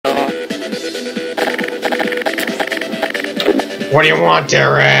What do you want,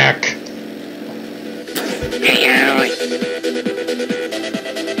 Derek? Hey, Alex.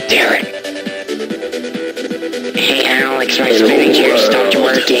 Derek. Hey, Alex, my spinning chair stopped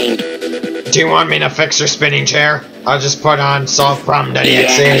working. Do you want me to fix your spinning chair? I'll just put on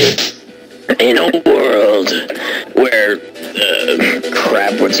solveproblem.exe. In a world where,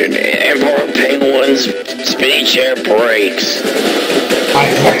 crap, what's her name? Emperor Penguin's spinning chair breaks. I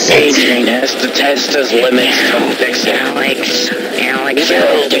fix it. Adrian has to test his limits to fix it. Alex,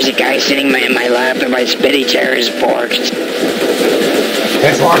 there's a guy sitting in my lap and my spinning chair is borked.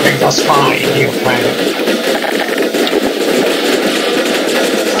 It's working just fine, you planet.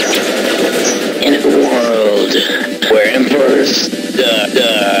 In a world where Emperor's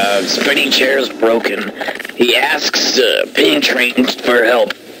spinning chair is broken, he asks Pain Train for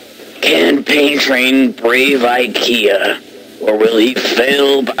help. Can Pain Train brave IKEA, or will he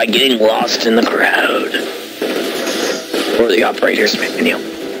fail by getting lost in the crowd? Or the operator's menu.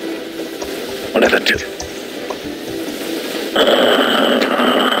 One of the two.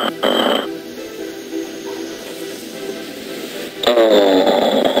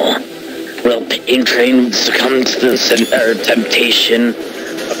 Will Pain Train succumb to the temptation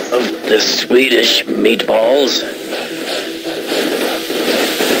of the Swedish meatballs?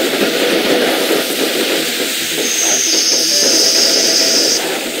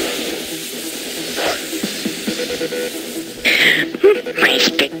 My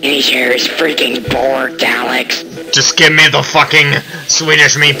spinning chair is freaking borked, Alex. Just give me the fucking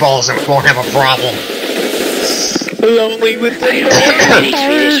Swedish meatballs and we won't have a problem. Lonely with the I don't have any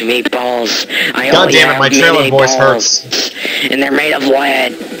Swedish meatballs. God damn it, my trailer voice hurts. And they're made of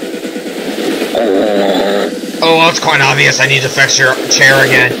lead. Oh, well, it's quite obvious I need to fix your chair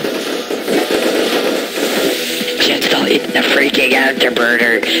again. Just go hit the freaking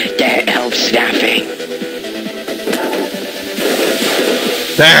afterburner that helps snapping.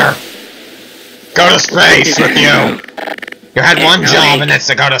 There! Go to space with you! You had one job and it's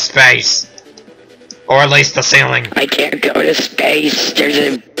to go to space. Or at least the ceiling. I can't go to space. There's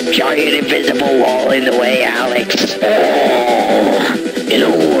a giant invisible wall in the way, Alex. In a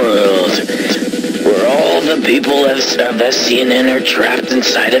world where all the people of FC&N are trapped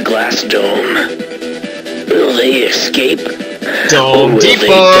inside a glass dome, will they escape? Dome Depot! They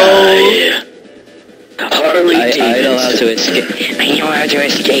die? Harley Davidson. I know how to escape. I know how to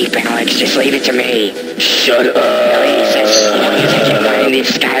escape, Alex. Just leave it to me. Shut up. Please, I can find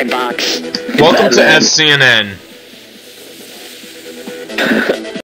this skybox. Welcome to FC&N.